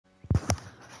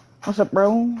What's up,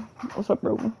 bro? What's up,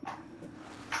 bro?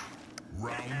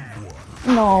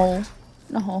 No.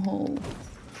 No.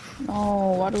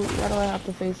 No. Why do I have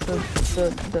to face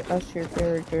the S tier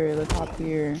character, the top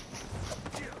tier?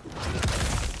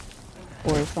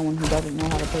 Or someone who doesn't know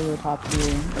how to play the top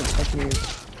tier, like top tier.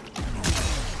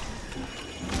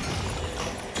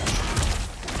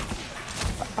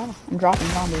 Oh, I'm dropping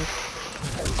zombies.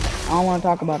 I don't want to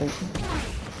talk about it.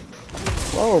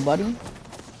 Whoa, buddy.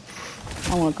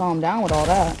 I want to calm down with all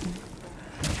that.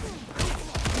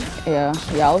 Yeah,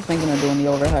 I was thinking of doing the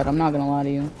overhead. I'm not gonna lie to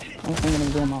you. I was thinking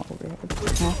of doing my overhead.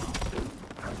 Huh?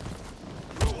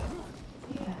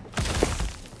 Yeah.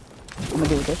 I'm gonna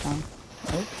do it this time.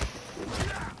 Oh.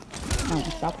 Oh,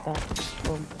 stop that.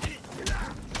 Oh,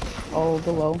 oh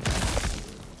the low.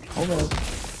 Okay.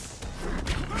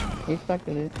 He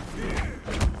expected it.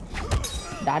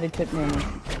 Died to tip damage.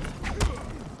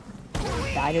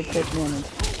 Died to tip damage.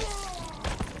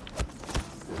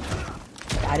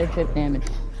 Died to tip damage.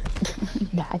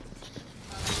 Died.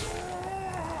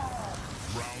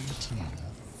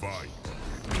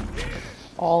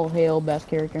 All hail best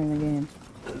character in the game.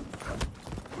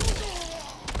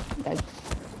 That's...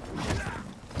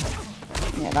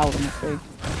 Yeah, that was a mistake.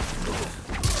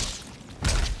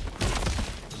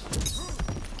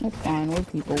 It's fine, we're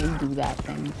people, we do that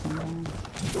thing sometimes.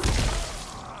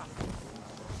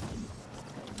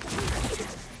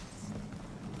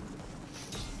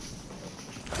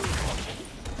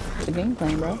 The game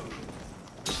plan, bro.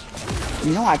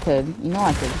 You know I could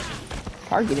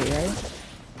target it, right?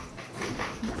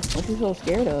 What you so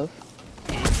scared of?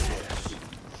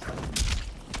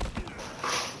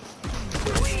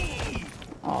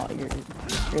 Oh, you're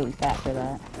really fat for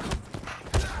that.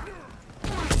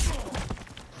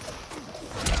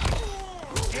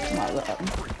 Oh my God.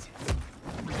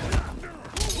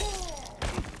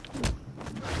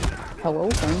 Hello,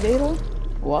 phone data?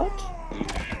 What?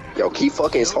 Yo, keep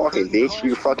fucking talking, bitch.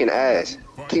 You fucking ass.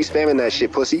 Keep spamming that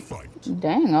shit, pussy.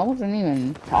 Dang, I wasn't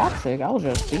even toxic. I was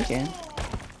just speaking.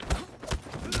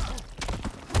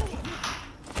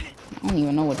 I don't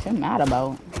even know what you're mad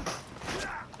about.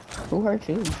 Who hurt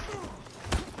you?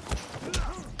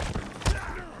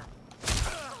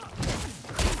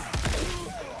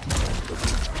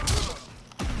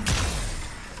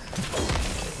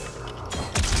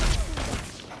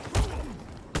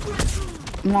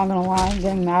 I'm not gonna lie,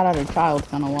 getting mad at a child's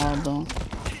kinda wild though.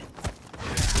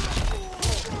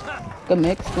 Good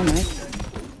mix, good mix.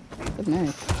 Good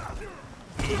mix.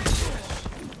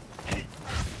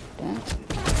 Damn,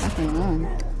 I can't run.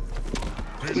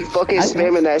 Keep fucking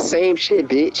spamming that same shit,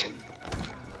 bitch.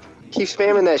 Keep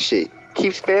spamming that shit.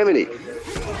 Keep spamming it.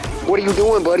 What are you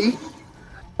doing, buddy?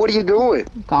 What are you doing?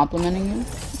 Complimenting you,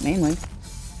 mainly.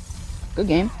 Good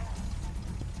game.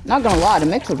 Not gonna lie, the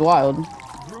mix was wild.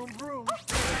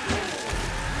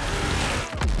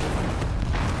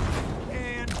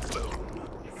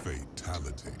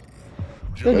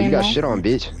 Good game, you got shit on,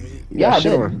 bitch. Yeah, I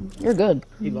did. You're good.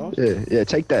 He lost? Yeah,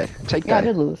 take that. Take that. Yeah, I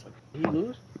did lose. He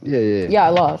lose? Yeah. Yeah, I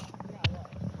lost.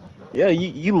 Yeah,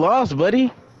 you lost,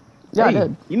 buddy. Yeah, I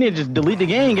did. You need to just delete the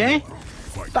game, gang.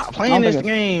 Stop playing this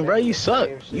game, bro. You suck.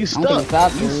 You stuck.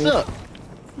 You suck.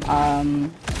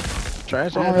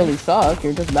 Trash. I don't really suck.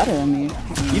 You're just better than me.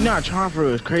 You're not trying for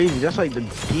it. It's crazy. That's like the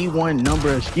D1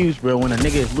 number excuse, bro, when a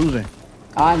nigga is losing.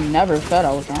 I never said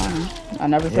I was trying. I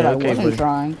never said I wasn't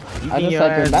trying. I just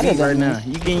said you're better than me. Now.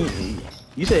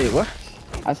 You said what?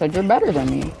 I said you're better than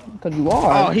me. Because you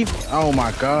are. Oh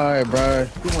my god, bro.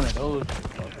 You one of those.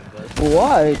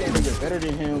 What? You're better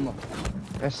than him.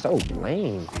 That's so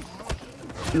lame.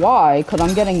 Why? Because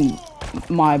I'm getting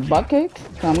my butt kicked?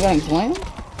 Because I'm getting slammed?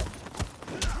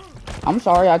 I'm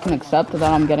sorry, I can accept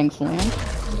that I'm getting slammed.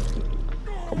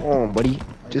 Come on, buddy.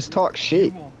 Just talk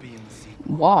shit.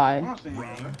 Why?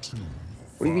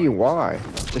 What do you mean, why?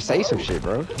 Just say some shit,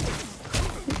 bro.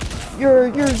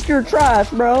 You're trash,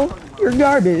 bro. You're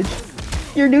garbage.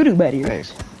 You're doo-doo buddy.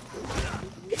 Thanks.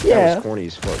 Yeah. That was corny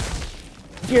as fuck.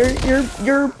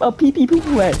 You're a pee-pee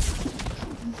poo-poo head.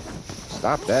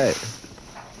 Stop that.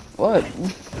 What?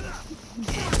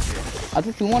 That's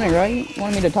what you wanted, right? You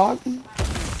wanted me to talk?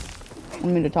 Want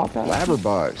me to talk that?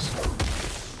 Blabberbox.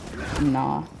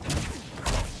 Nah.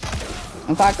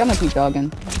 In fact, I'm gonna keep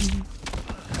talking.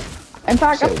 In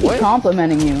fact, I'm gonna keep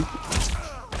complimenting you.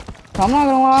 So I'm not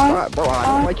gonna lie. Stop, bro, I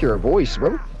don't like your voice,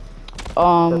 bro.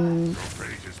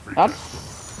 That's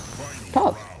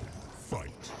tough.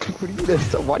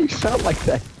 Why do you sound like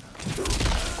that?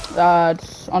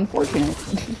 That's unfortunate.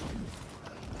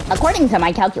 According to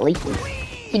my calculations,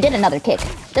 he did another kick.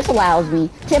 This allows me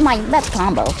to hit my best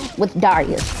combo with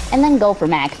Darius. and then go for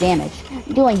max damage,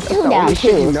 doing 2 down only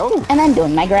shit 2, you know. and then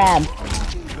doing my grab.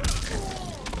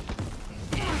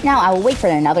 Now I will wait for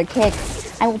another kick.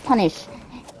 I will punish.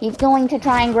 He's going to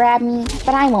try and grab me,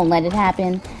 but I won't let it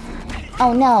happen.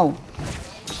 Oh no.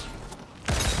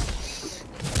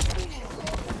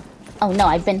 Oh no,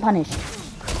 I've been punished.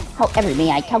 However,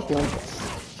 may I calculate this?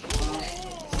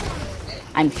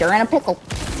 I'm sure in a pickle.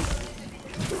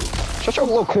 Shut your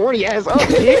little corny ass up,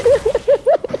 kid.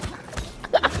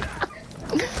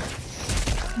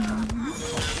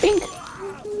 Pink.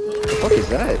 What is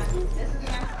that?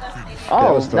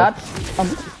 Oh, was tough.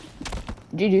 that's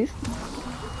GG's.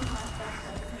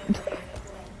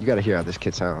 You gotta hear how this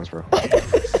kid sounds, bro.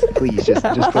 Please, just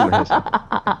put his.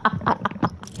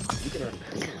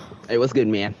 Hey, what's good,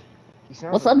 man?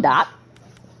 What's up, Dot?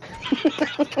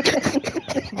 What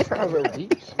do you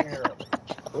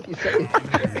say?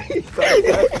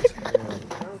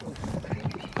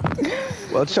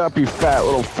 What's up, you fat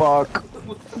little fuck?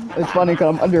 It's funny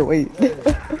because I'm underweight.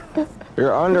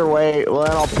 You're underweight. Well,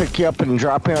 then I'll pick you up and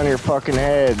drop you on your fucking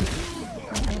head.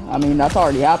 I mean, that's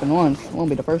already happened once. Won't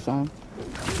be the first time.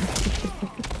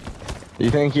 You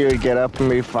think you would get up and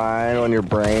be fine when your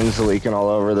brain's leaking all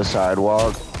over the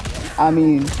sidewalk? I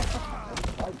mean,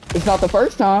 it's not the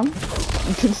first time.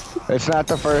 It's not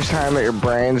the first time that your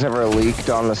brain's ever leaked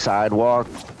on the sidewalk.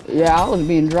 Yeah, I was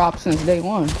being dropped since day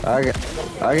one. I can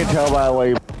tell by the way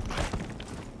you...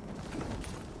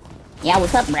 Yeah,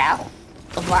 what's up, bro?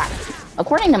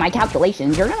 According to my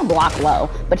calculations, you're gonna block low,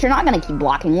 but you're not gonna keep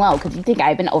blocking low because you think I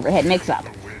have an overhead mix-up.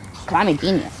 Because I'm a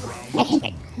genius.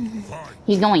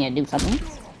 He's going to do something.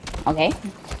 Okay.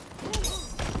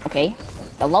 Okay.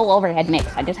 The low overhead mix.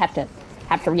 I just have to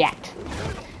react.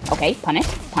 Okay, punish.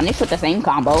 Punish with the same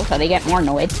combo so they get more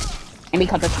annoyed. And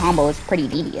because the combo is pretty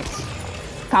devious.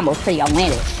 Combo is pretty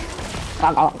outlandish.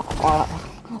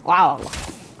 Wow.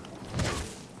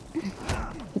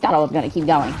 He thought I was gonna keep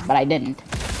going, but I didn't.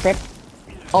 Trip.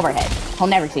 Overhead. He'll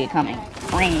never see it coming.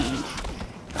 Range.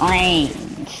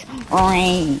 Range.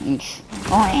 Range.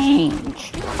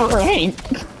 Range. Range.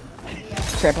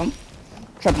 Trip him.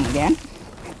 Trip him again.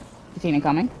 You seen it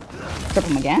coming? Trip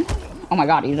him again. Oh my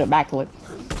god, he did a backflip.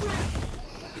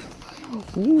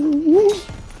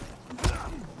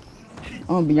 I'm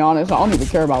gonna be honest, I don't even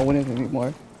care about winning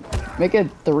anymore. Make it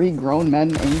 3 grown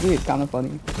men angry, it's kind of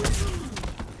funny.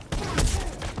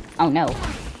 Oh no.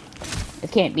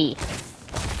 This can't be.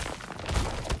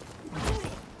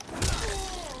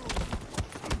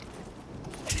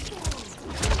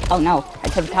 Oh no, I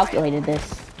should have calculated this.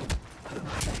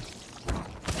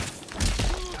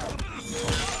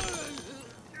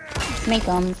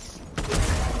 Make'ems.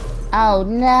 Oh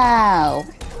no!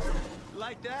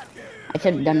 I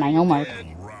should have done my homework.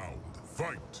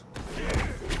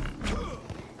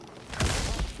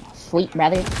 Sweet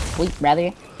brother, sweet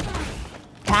brother.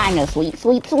 Kinda sweet,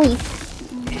 sweet, sweet.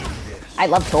 I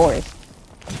love Taurus.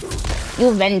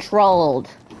 You've been trolled.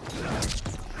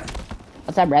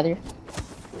 What's up, brother?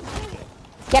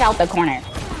 Get out the corner.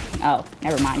 Oh,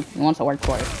 never mind. He wants to work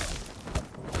for it.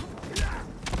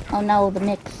 Oh no, the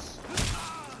mix.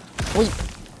 Sweep.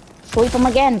 Sweep him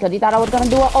again, because he thought I was going to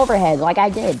do an overhead like I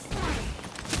did.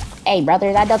 Hey,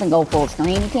 brother, that doesn't go full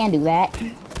screen. You can't do that.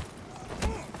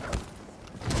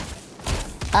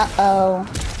 Uh-oh.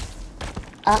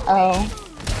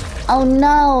 Uh-oh. Oh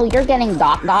no, you're getting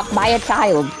docked by a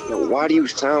child. Yo, why do you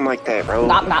sound like that, bro?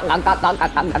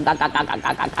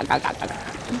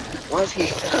 Why is he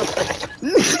sound like that?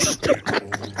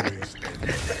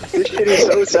 This shit is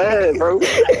so sad, bro.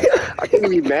 I can't even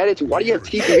be mad at you. Why do you have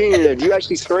teeth in there? Do you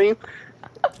actually scream?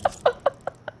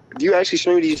 Do you actually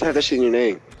scream or do you just have that shit in your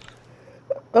name?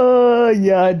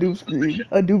 Yeah, I do scream.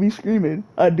 I do be screaming.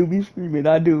 I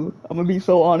do. I'm gonna be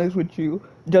so honest with you.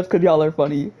 Just cause y'all are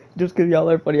funny. I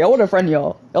wanna friend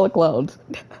y'all. Y'all are clowns.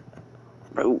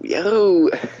 Bro, yo.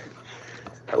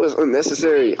 That was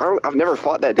unnecessary. I've never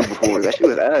fought that dude before. That shit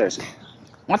was ass.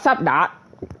 What's up, Dot?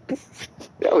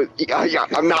 Yo, yeah,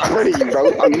 I'm not ready,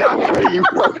 bro. I'm not ready,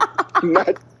 bro. I'm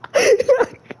not.